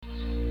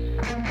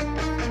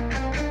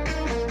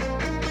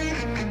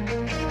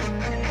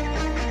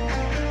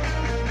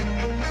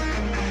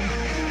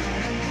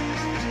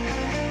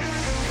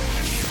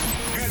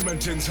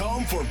Edmonton's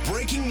home for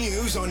breaking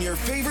news on your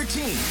favorite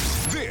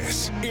teams.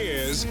 This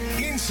is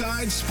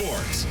Inside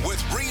Sports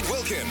with Reed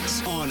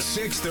Wilkins on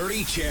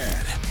 630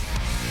 CHED.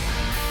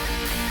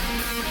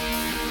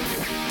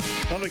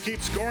 Well, they keep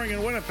scoring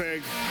in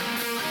Winnipeg.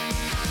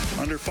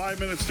 Under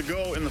 5 minutes to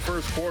go in the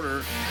first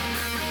quarter.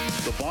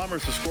 The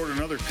Bombers have scored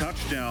another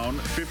touchdown.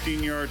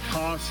 15-yard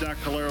toss. Zach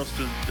Collaros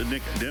to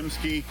Nick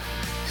Demski.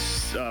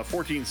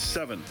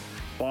 14-7.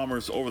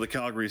 Bombers over the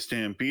Calgary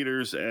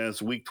Stampeders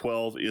as Week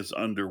 12 is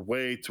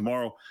underway.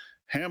 Tomorrow,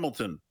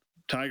 Hamilton,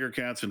 Tiger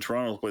Cats, and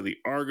Toronto play the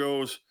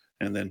Argos.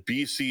 And then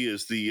BC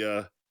as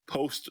the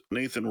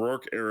post-Nathan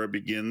Rourke era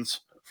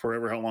begins.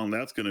 Forever how long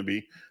that's going to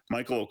be.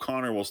 Michael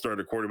O'Connor will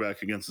start a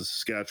quarterback against the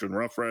Saskatchewan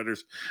Roughriders.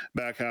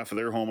 Back half of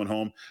their home and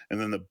home.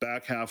 And then the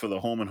back half of the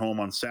home and home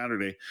on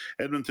Saturday.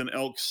 Edmonton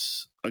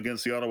Elks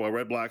against the Ottawa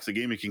Redblacks, a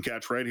game you can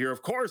catch right here,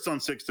 of course, on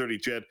 630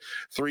 CHED.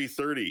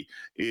 3:30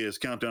 is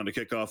countdown to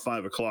kickoff.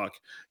 5 o'clock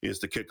is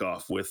the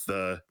kickoff with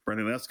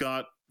Brendan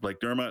Escott, Blake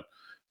Dermott,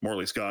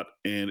 Morley Scott,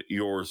 and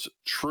yours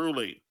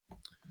truly.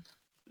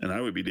 And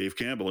I would be Dave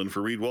Campbell in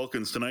for Reed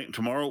Wilkins tonight and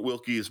tomorrow.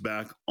 Wilkie is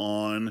back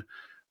on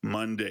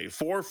Monday.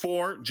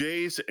 4-4,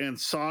 Jays and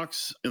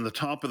Sox in the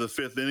top of the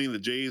fifth inning. The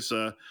Jays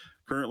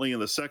currently in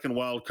the second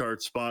wild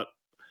card spot,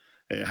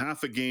 a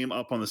half a game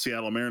up on the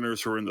Seattle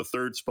Mariners, who are in the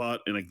third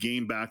spot, and a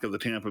game back of the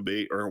Tampa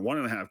Bay, or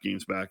 1.5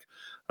 games back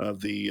of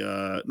the,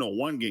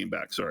 1 game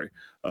back,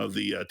 of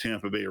the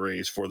Tampa Bay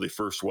Rays for the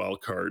first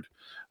wild card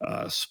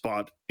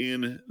spot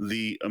in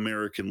the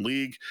American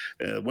League.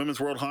 Women's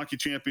World Hockey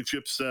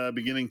Championships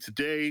beginning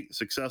today.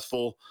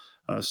 Successful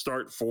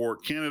start for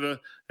Canada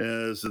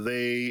as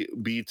they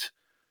beat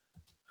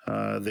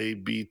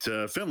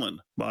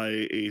Finland by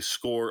a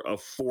score of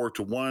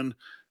 4-1,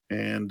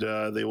 and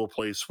they will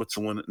play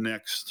Switzerland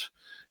next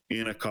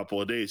in a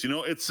couple of days. You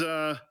know, it's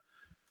I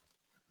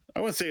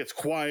wouldn't say it's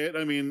quiet.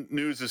 I mean,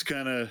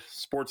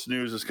 sports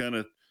news is kind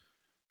of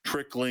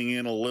trickling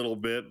in a little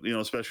bit, you know,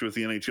 especially with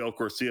the NHL. Of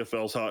course,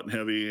 CFL's hot and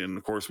heavy, and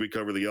of course we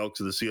cover the Elks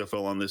and the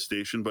CFL on this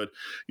station. But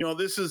you know,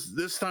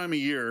 this time of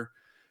year.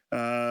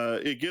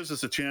 It gives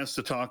us a chance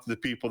to talk to the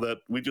people that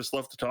we just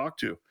love to talk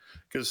to,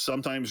 because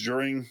sometimes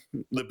during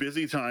the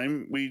busy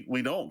time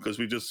we don't, because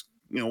we just,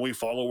 you know, we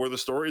follow where the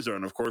stories are.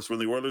 And of course, when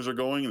the Oilers are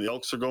going and the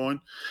Elks are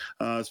going,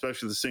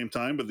 especially at the same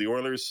time, but the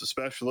Oilers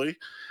especially,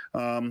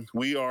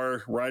 we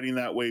are riding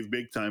that wave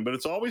big time. But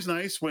it's always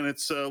nice when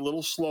it's a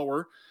little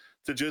slower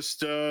to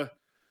just,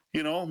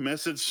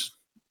 message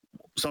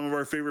some of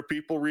our favorite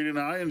people, Reed and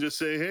I, and just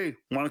say, hey,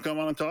 want to come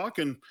on and talk?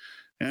 And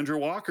Andrew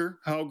Walker,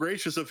 how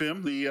gracious of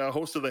him, the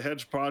host of the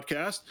Hedge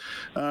podcast,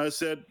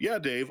 said, yeah,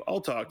 Dave, I'll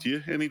talk to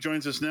you. And he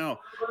joins us now.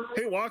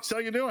 Hey, Walks, how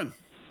you doing?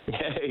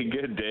 Hey,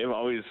 good, Dave.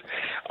 Always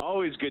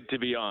good to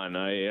be on.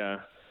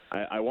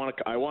 I want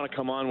to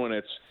come on when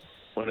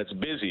it's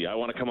busy. I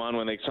want to come on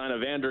when they sign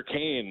Evander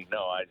Kane.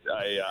 No,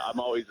 I'm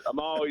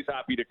always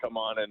happy to come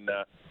on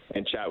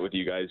and chat with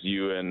you guys,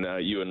 you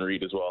and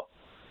Reed as well.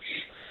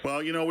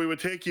 Well, you know, we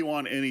would take you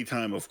on any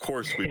time. Of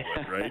course we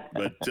would, right?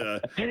 But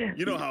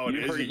you know how it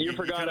is. You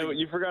forgot I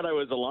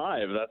was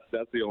alive.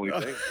 That's the only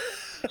thing.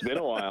 It's been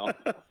a while.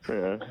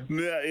 Yeah,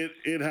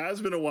 it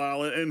has been a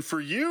while. And for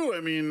you,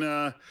 I mean,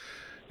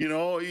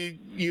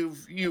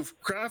 you've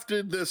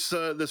crafted this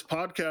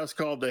podcast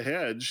called The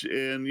Hedge,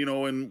 and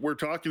and we're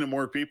talking to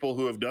more people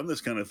who have done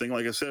this kind of thing.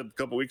 Like I said a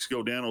couple of weeks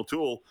ago, Dan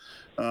O'Toole,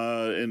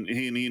 and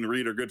he and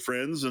Reed are good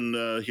friends, and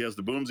he has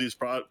the Boomsies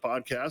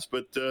podcast.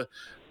 But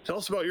tell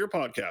us about your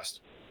podcast.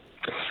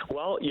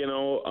 Well,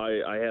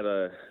 I had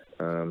a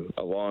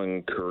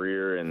long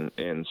career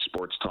in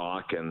sports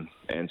talk and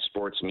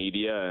sports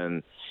media,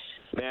 and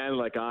man,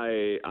 like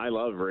I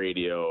love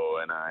radio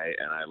and I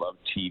love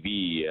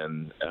TV,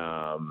 and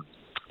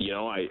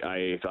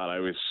I thought I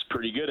was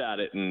pretty good at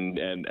it,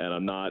 and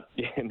I'm not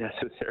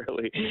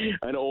necessarily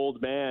an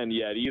old man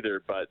yet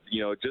either, but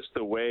just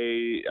the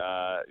way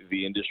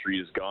the industry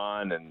has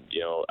gone, and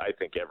I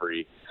think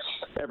every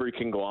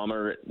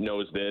conglomerate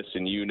knows this,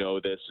 and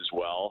this as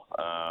well.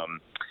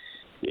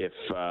 If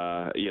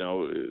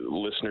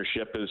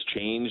listenership has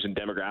changed and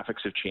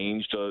demographics have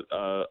changed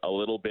a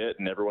little bit,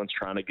 and everyone's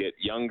trying to get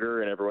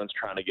younger and everyone's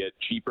trying to get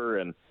cheaper,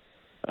 and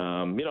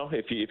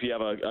if you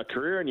have a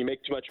career and you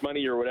make too much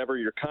money or whatever,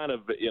 you're kind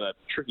of in a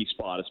tricky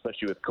spot,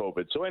 especially with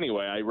COVID. So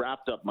anyway, I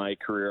wrapped up my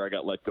career. I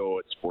got let go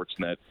at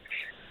Sportsnet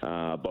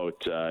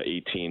about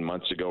 18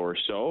 months ago or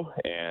so,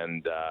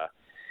 and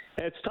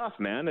it's tough,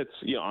 man. It's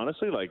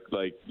honestly, like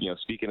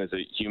speaking as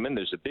a human,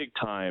 there's a big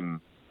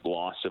time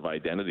loss of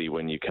identity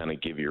when you kind of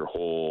give your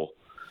whole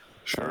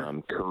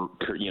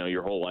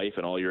your whole life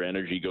and all your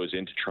energy goes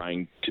into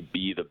trying to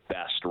be the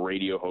best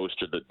radio host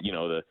or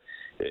the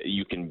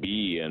you can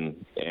be,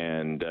 and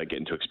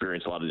getting to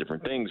experience a lot of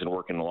different things and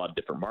work in a lot of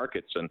different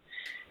markets,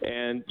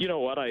 and you know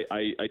what,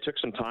 I took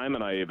some time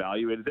and I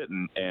evaluated it,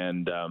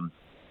 and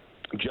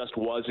just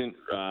wasn't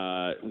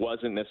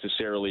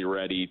necessarily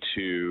ready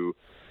to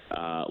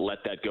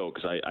let that go,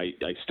 because I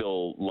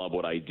still love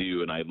what I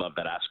do, and I love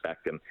that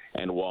aspect.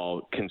 And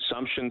while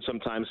consumption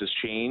sometimes has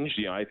changed,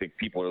 I think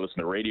people are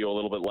listening to radio a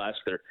little bit less.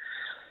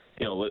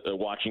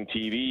 watching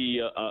TV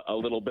a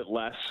little bit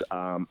less.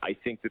 I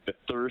think that the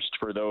thirst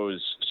for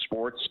those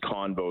sports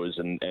convos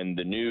and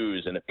the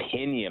news and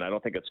opinion, I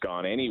don't think it's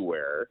gone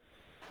anywhere.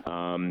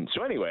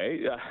 So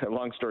anyway,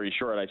 long story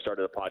short, I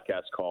started a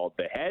podcast called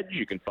The Hedge.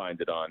 You can find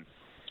it on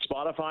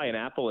Spotify and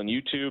Apple and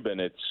YouTube,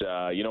 and it's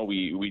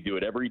we do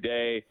it every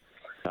day,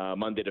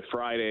 Monday to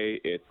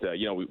Friday.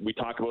 We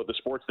talk about the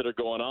sports that are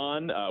going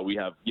on. We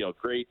have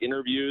great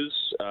interviews.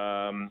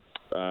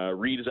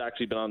 Reed has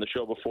actually been on the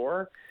show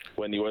before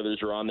when the Oilers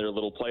were on their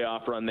little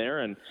playoff run there,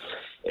 and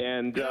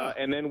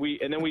then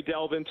we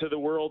delve into the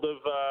world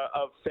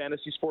of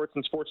fantasy sports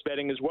and sports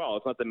betting as well.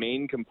 It's not the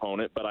main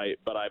component, but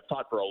I've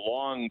thought for a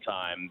long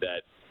time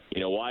that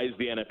why is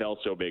the NFL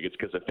so big? It's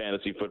because of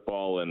fantasy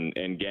football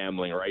and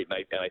gambling, right?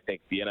 And I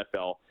think the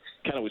NFL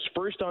kind of was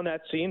first on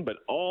that scene, but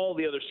all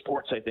the other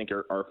sports I think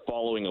are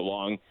following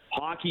along,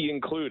 hockey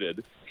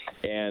included,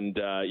 and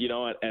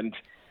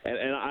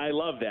I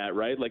love that,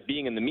 right? Like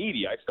being in the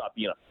media, I stopped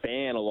being a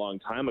fan a long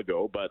time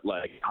ago, but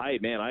like,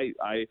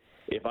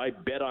 if I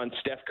bet on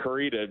Steph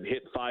Curry to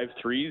hit 5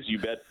 threes, you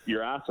bet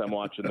your ass I'm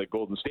watching the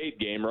Golden State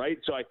game, right?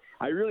 So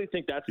I really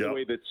think that's the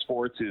way that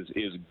sports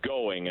is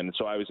going, and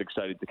so I was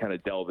excited to kind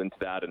of delve into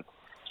that. And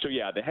so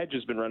The Hedge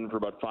has been running for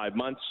about 5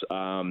 months.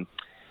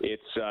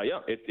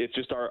 It's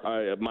just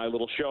my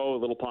little show, a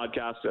little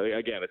podcast.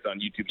 Again, it's on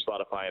YouTube,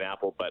 Spotify, and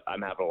Apple, but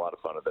I'm having a lot of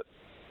fun with it.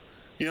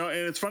 And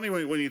it's funny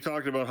when you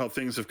talked about how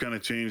things have kind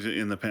of changed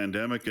in the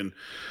pandemic. And,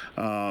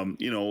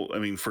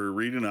 for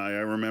Reed and I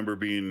remember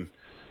being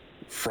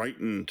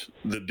frightened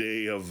the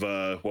day of,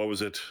 what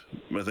was it?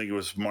 I think it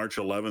was March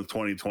 11th,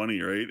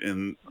 2020, right?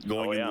 And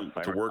going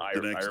to work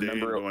the next day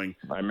and going.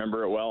 I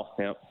remember it well,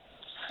 yeah.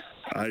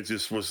 I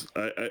just was,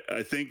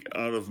 I think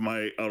out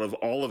of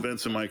all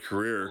events in my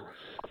career,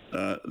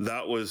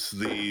 that was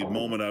the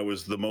moment I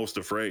was the most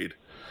afraid,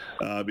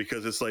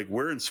 because it's like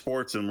we're in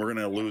sports and we're going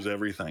to lose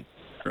everything.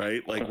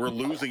 Right? Like we're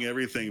losing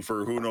everything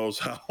for who knows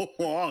how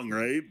long,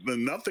 right?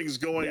 And nothing's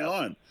going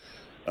on.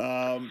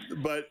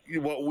 But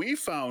what we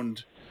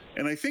found,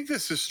 and I think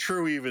this is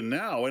true even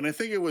now, and I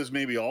think it was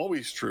maybe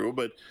always true,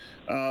 but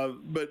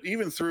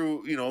even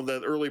through,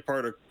 that early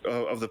part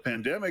of the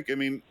pandemic, I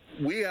mean,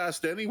 we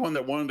asked anyone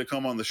that wanted to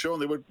come on the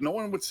show and no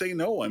one would say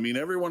no. I mean,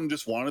 everyone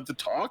just wanted to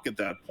talk at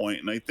that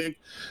point. And I think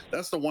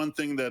that's the one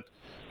thing that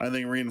I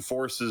think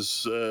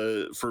reinforces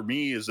for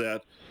me is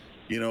that,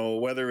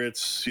 whether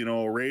it's,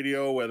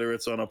 radio, whether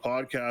it's on a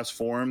podcast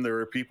form, there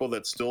are people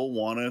that still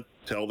want to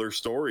tell their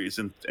stories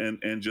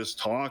and just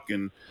talk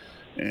and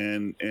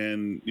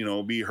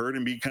be heard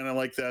and be kind of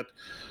like that,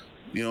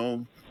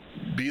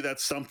 be that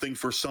something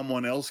for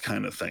someone else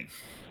kind of thing.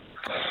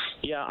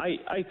 Yeah,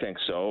 I think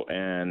so,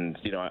 and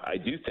I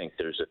do think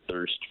there's a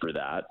thirst for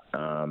that.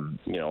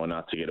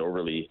 Not to get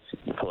overly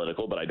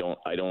political, but I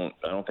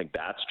don't think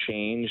that's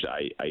changed.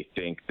 I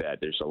think that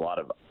there's a lot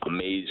of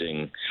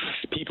amazing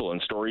people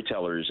and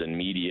storytellers and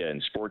media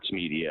and sports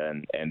media,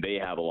 and they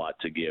have a lot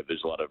to give.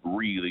 There's a lot of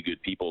really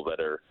good people that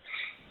are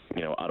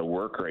out of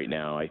work right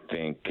now. I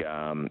think,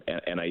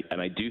 and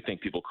I do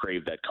think people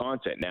crave that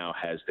content now.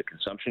 Has the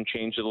consumption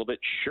changed a little bit?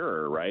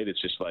 Sure, right?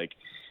 It's just like.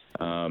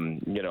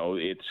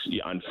 It's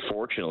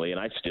unfortunately, and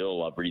I still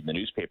love reading the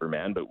newspaper,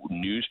 man, but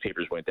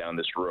newspapers went down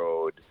this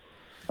road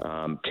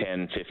 10,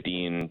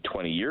 15,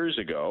 20 years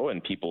ago,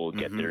 and people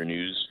get their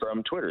news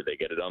from Twitter. They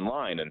get it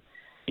online. And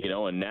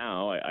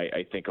now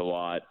I think a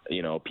lot,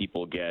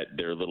 people get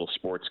their little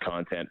sports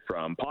content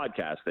from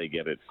podcasts. They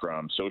get it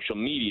from social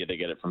media. They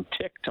get it from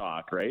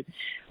TikTok, right?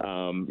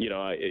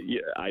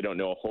 I don't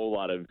know a whole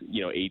lot of,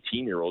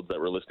 18-year-olds that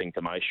were listening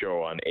to my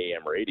show on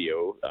AM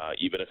radio,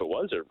 even if it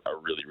was a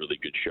really, really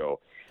good show.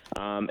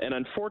 And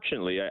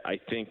unfortunately, I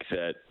think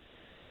that,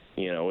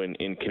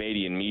 in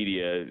Canadian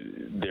media,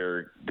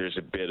 there's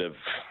a bit of,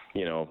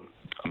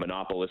 a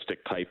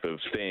monopolistic type of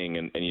thing.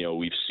 And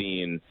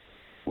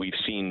we've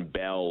seen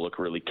Bell look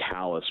really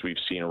callous. We've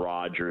seen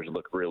Rogers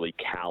look really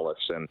callous,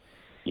 and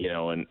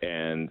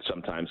and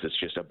sometimes it's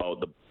just about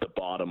the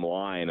bottom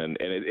line, and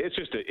it's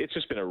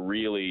just been a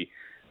really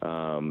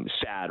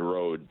sad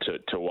road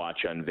to watch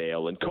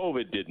unveil. And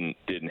COVID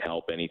didn't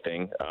help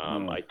anything.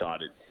 I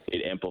thought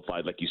it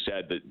amplified, like you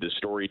said, the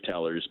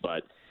storytellers,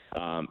 but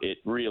it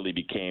really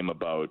became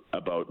about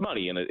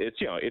money, and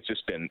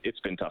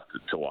it's been tough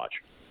to watch.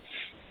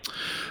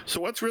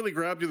 So what's really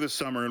grabbed you this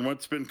summer, and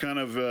what's been kind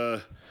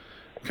of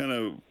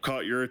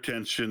caught your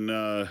attention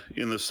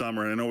in the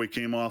summer? I know we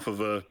came off of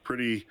a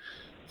pretty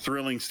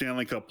thrilling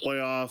Stanley Cup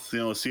playoff. The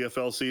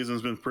CFL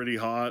season's been pretty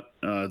hot.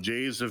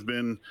 Jays have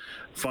been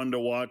fun to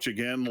watch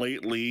again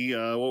lately.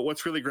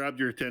 What's really grabbed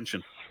your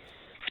attention?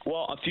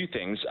 Well, a few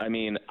things. I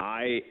mean,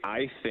 I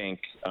think,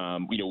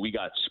 we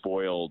got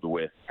spoiled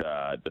with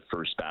the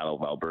first Battle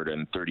of Alberta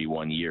in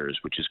 31 years,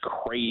 which is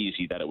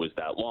crazy that it was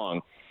that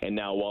long. And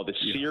now while the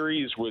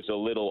series was a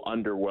little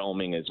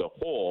underwhelming as a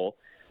whole,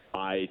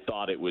 I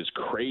thought it was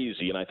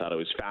crazy, and I thought it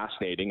was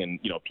fascinating. And,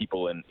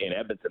 people in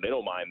Edmonton, they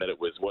don't mind that it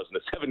wasn't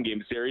a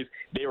 7-game series.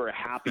 They were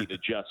happy to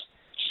just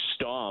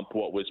stomp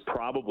what was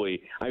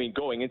probably, I mean,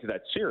 going into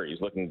that series,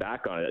 looking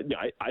back on it,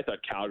 I thought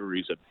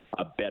Calgary's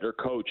a better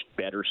coached,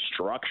 better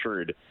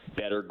structured,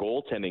 better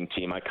goaltending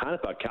team. I kind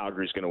of thought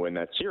Calgary's going to win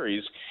that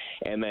series.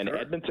 And then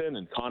Edmonton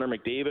and Connor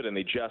McDavid, and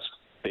they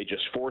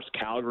just forced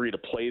Calgary to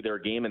play their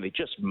game, and they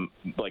just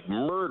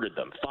murdered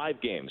them.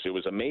 5 games. It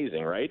was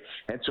amazing, right?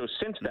 And so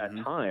since that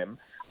time,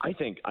 I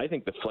think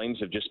the Flames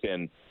have just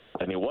been,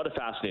 I mean, what a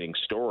fascinating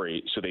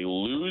story. So they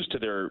lose to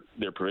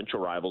their provincial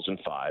rivals in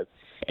 5,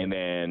 and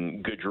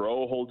then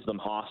Gaudreau holds them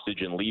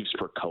hostage and leaves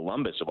for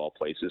Columbus of all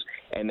places.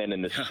 And then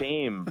in the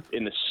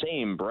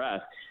same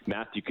breath,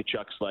 Matthew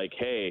Tkachuk's like,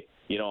 hey,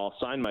 I'll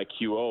sign my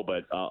QO,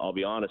 but I'll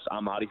be honest,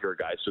 I'm out of here,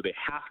 guys. So they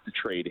have to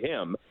trade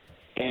him.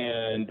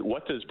 And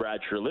what does Brad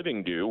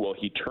Treliving do? Well,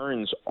 he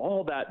turns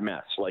all that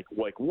mess, like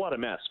what a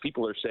mess.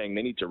 People are saying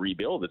they need to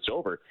rebuild. It's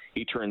over.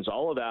 He turns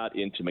all of that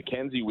into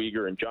Mackenzie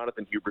Weegar and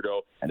Jonathan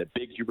Huberdeau and a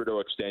big Huberdeau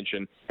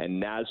extension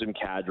and Nazem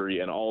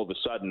Kadri, and all of a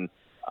sudden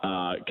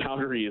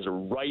Calgary is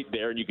right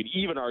there, and you could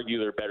even argue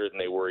they're better than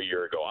they were a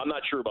year ago. I'm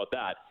not sure about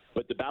that,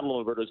 but the Battle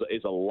of Alberta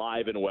is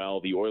alive and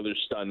well. The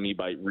Oilers stunned me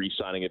by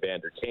re-signing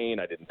Evander Kane.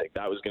 I didn't think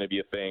that was going to be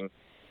a thing.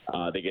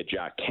 They get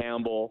Jack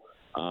Campbell.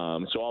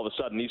 So all of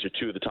a sudden, these are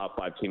 2 of the top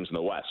 5 teams in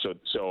the West.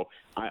 So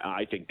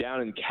I think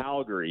down in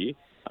Calgary,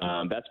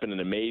 that's been an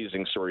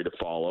amazing story to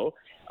follow.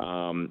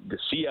 The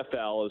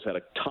CFL has had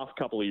a tough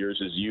couple of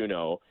years, as you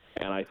know,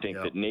 and I think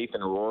that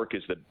Nathan Rourke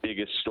is the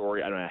biggest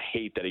story. I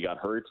hate that he got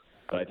hurt,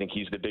 but I think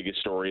he's the biggest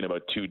story in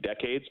about 2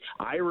 decades.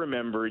 I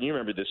remember, and you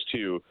remember this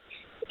too,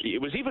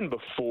 it was even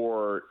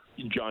before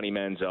Johnny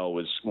Manziel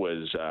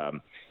was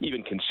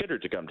even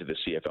considered to come to the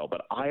CFL,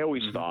 but I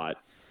always thought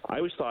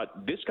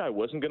this guy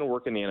wasn't going to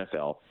work in the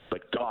NFL,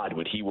 but God,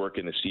 would he work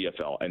in the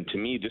CFL? And to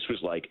me, this was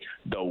like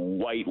the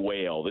white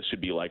whale. This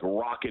would be like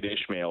Rocket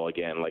Ishmael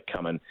again, like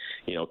coming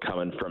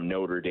from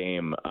Notre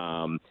Dame.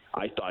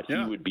 I thought he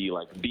would be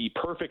like the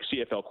perfect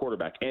CFL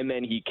quarterback. And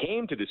then he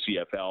came to the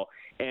CFL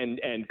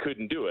and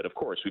couldn't do it. Of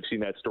course, we've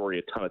seen that story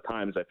a ton of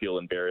times. I feel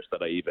embarrassed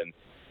that I even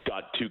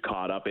got too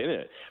caught up in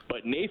it.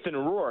 But Nathan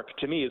Rourke,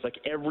 to me, is like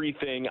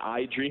everything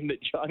I dreamed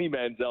that Johnny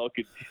Manziel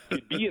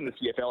could be in the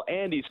CFL,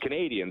 and he's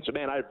Canadian. So,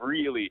 man, I've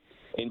really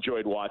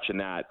enjoyed watching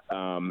that.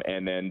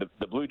 And then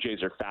the Blue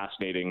Jays are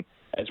fascinating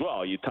as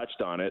well. You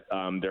touched on it.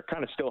 They're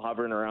kind of still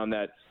hovering around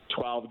that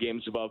 12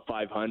 games above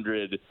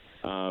 500.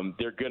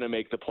 They're going to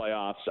make the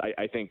playoffs.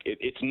 I think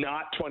it's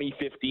not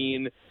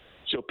 2015.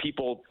 So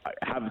people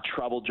have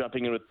trouble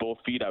jumping in with both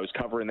feet. I was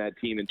covering that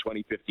team in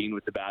 2015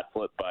 with the bat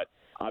flip, but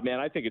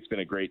man, I think it's been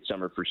a great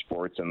summer for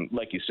sports. And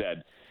like you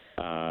said,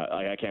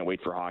 I can't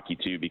wait for hockey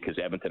too, because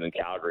Edmonton and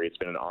Calgary, it's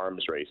been an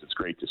arms race. It's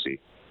great to see.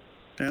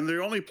 And they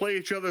only play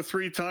each other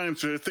 3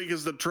 times, which I think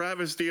is the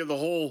travesty of the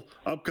whole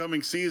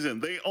upcoming season.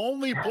 They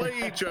only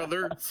play each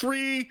other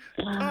 3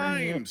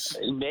 times.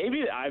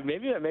 Maybe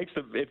that makes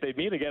them, if they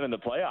meet again in the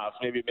playoffs,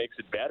 maybe it makes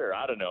it better.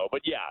 I don't know,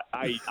 but yeah,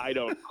 I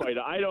don't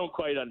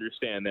quite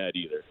understand that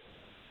either.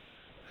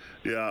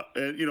 Yeah,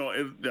 and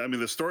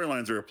the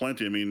storylines are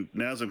aplenty. I mean,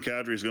 Nazem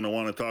Kadri is going to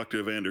want to talk to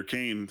Evander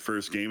Kane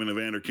first game, and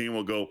Evander Kane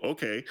will go,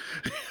 okay,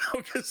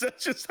 because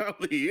that's just how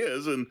he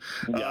is. And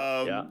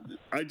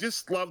I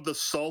just love the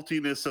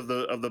saltiness of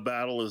the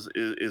battle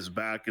is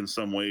back in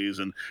some ways,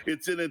 and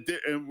it's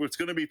it's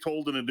going to be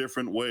told in a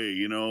different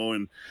way,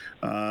 And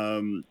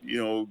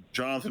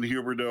Jonathan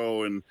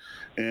Huberdeau and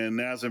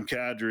Nazem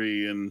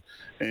Kadri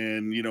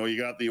and you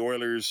got the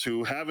Oilers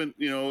who haven't,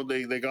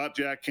 they got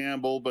Jack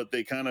Campbell, but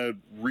they kind of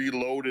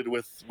reloaded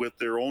with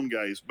their own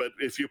guys. But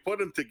if you put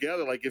them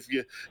together, like if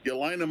you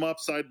line them up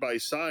side by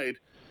side,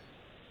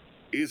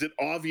 is it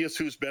obvious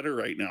who's better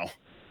right now?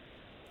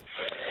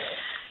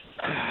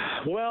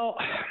 Well,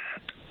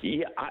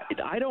 yeah,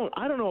 I don't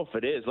know if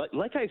it is.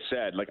 Like I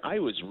said, I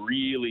was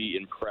really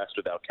impressed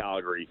with how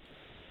Calgary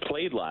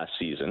played last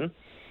season.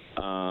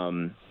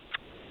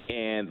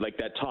 And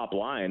that top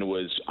line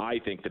was, I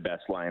think, the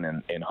best line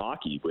in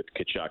hockey with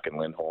Tkachuk and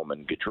Lindholm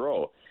and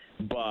Gaudreau.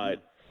 But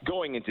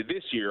going into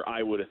this year,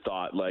 I would have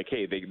thought,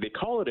 hey, they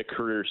call it a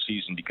career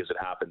season because it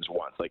happens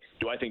once.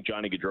 Do I think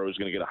Johnny Gaudreau is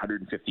going to get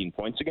 115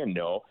 points again?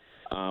 No.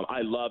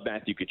 I love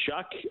Matthew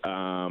Tkachuk.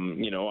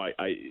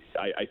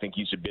 I think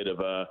he's a bit of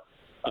a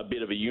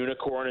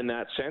unicorn in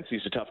that sense.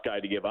 He's a tough guy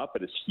to give up,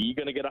 but is he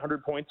going to get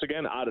 100 points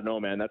again? I don't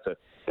know, man.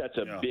 That's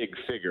a big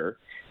figure.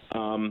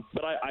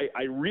 But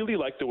I really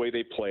like the way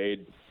they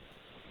played.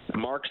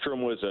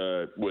 Markstrom was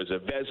a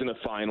Vezina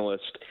finalist,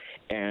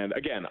 and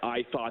again,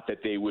 I thought that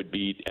they would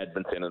beat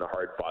Edmonton in a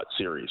hard-fought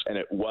series, and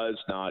it was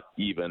not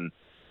even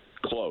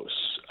close.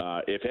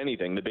 If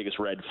anything, the biggest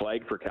red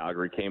flag for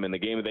Calgary came in the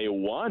game they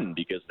won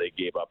because they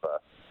gave up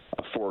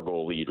a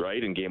 4-goal lead,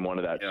 right, in game 1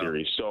 of that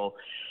series. So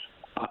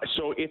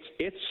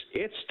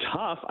it's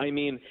tough. I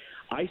mean,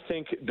 I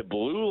think the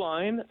blue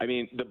line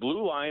and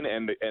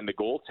the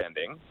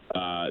goaltending,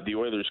 the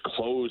Oilers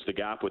closed the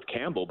gap with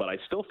Campbell, but I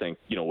still think,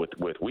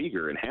 with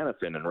Weegar and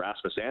Hanifin and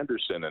Rasmus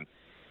Andersson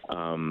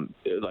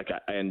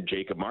and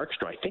Jacob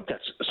Markstrom, I think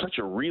that's such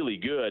a really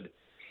good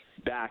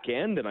back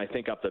end, and I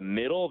think up the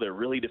middle, they're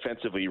really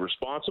defensively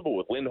responsible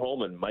with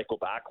Lindholm and Michael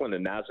Backlund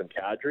and Nazem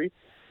Kadri.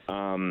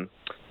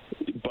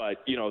 But,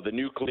 the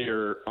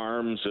nuclear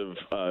arms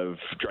of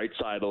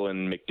Draisaitl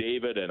and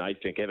McDavid, and I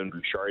think Evan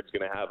Bouchard's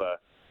going to have a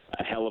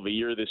hell of a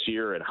year this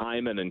year, and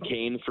Hyman and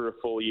Kane for a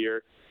full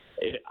year.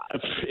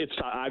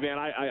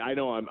 I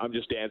know I'm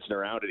just dancing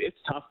around it. It's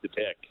tough to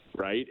pick,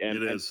 right? And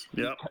it is.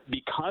 Yeah.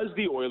 Because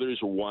the Oilers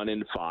are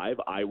 1-5,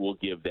 I will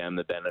give them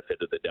the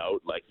benefit of the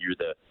doubt. Like you're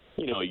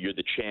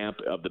the champ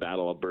of the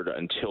Battle of Alberta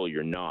until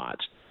you're not,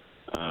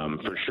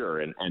 for sure.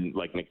 And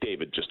like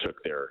McDavid just took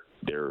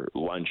their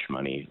lunch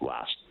money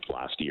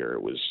last year.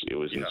 It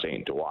was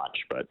insane to watch.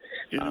 But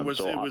it was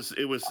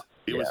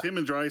him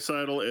and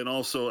Draisaitl, and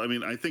also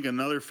I think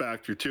another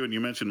factor too. And you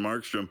mentioned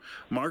Markstrom.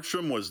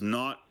 Markstrom was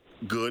not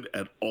good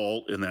at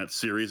all in that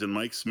series, and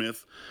Mike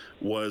Smith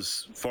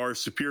was far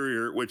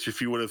superior, which if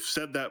you would have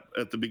said that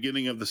at the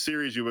beginning of the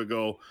series, you would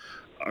go,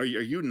 are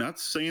you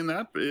nuts saying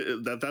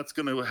that's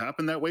going to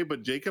happen that way?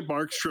 But Jacob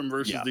Markstrom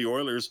versus the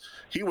Oilers,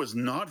 he was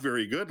not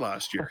very good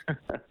last year.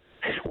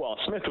 Well,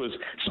 Smith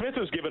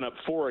was giving up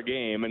 4 a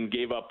game and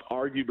gave up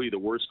arguably the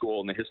worst goal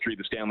in the history of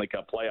the Stanley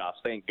Cup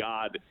playoffs. Thank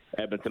God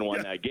Edmonton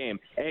won that game.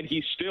 And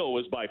he still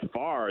was by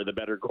far the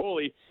better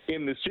goalie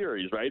in the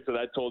series, right? So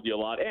that told you a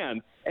lot.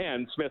 And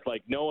Smith,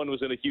 no one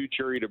was in a huge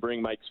hurry to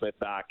bring Mike Smith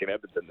back in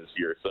Edmonton this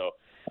year. So,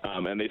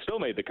 and they still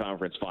made the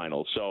conference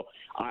finals. So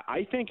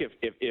I think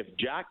if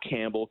Jack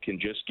Campbell can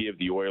just give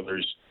the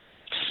Oilers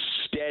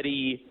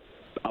steady,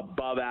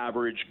 above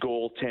average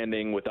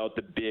goaltending without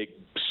the big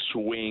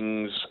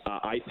swings,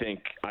 I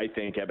think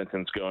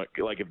Edmonton's going,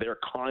 if they're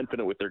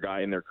confident with their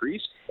guy in their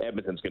crease,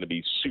 Edmonton's going to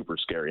be super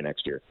scary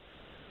next year.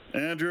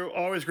 Andrew,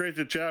 always great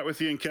to chat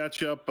with you and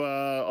catch up.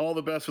 All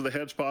the best for the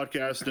Hedge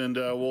podcast, and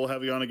we'll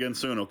have you on again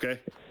soon, okay?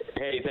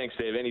 Hey, thanks,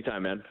 Dave.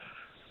 Anytime, man.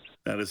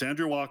 That is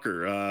Andrew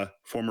Walker,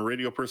 former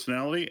radio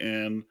personality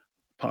and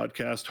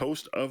podcast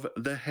host of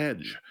The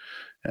Hedge,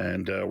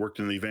 and worked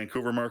in the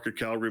Vancouver market,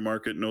 Calgary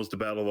market, knows the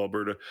Battle of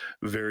Alberta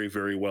very,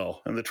 very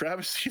well. And the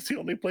Travesties, he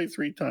only played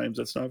 3 times.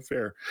 That's not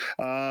fair.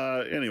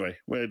 Anyway,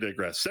 we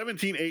digress.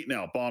 17-8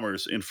 now,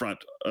 Bombers in front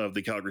of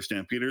the Calgary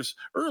Stampeders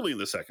early in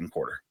the second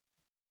quarter.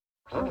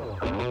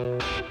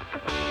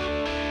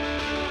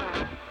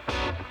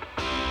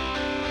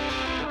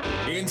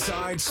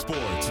 Inside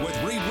Sports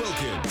with Reed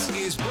Wilkins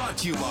is brought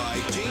to you by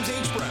James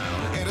H.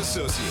 Brown and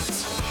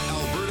Associates,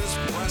 Alberta's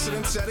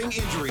precedent-setting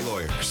injury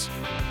lawyers.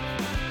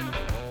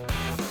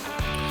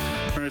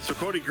 All right, so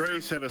Cody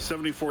Grace had a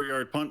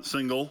 74-yard punt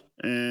single,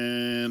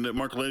 and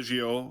Mark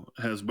Leggio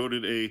has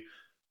booted a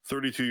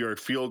 32-yard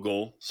field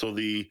goal. So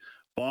the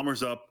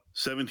Bombers up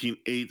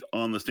 17-8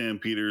 on the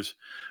Stampeders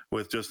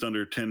with just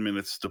under 10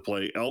 minutes to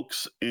play.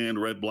 Elks and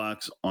Red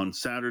Blacks on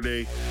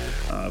Saturday.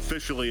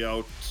 Officially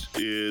out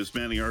is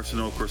Manny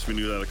Arsenault. Of course, we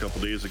knew that a couple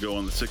days ago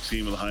on the 6th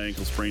game of the high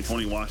ankle sprain.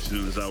 Tony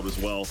Washington is out as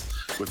well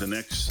with a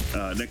neck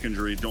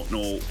injury. Don't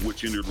know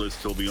which injured list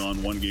he'll be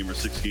on, 1 game or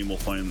 6 game. We'll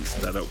find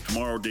that out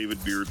tomorrow.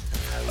 David Beard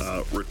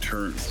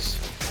returns.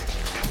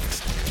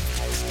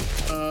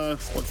 4 or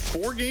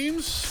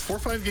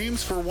 5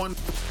 games for one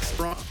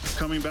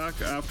coming back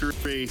after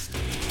a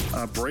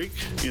break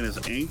in his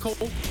ankle.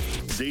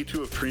 Day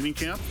 2 of training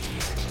camp.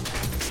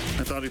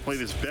 I thought he played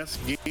his best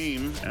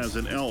game as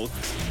an Elk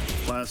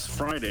last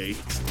Friday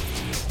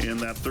in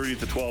that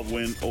 30-12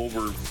 win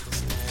over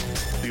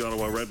the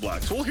Ottawa Red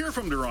Blacks. We'll hear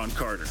from Duron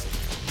Carter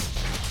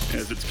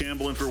as it's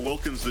Campbell in for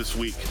Wilkins this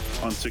week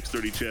on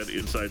 630 CHED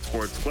Inside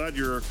Sports. Glad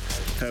you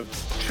have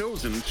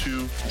chosen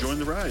to join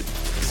the ride.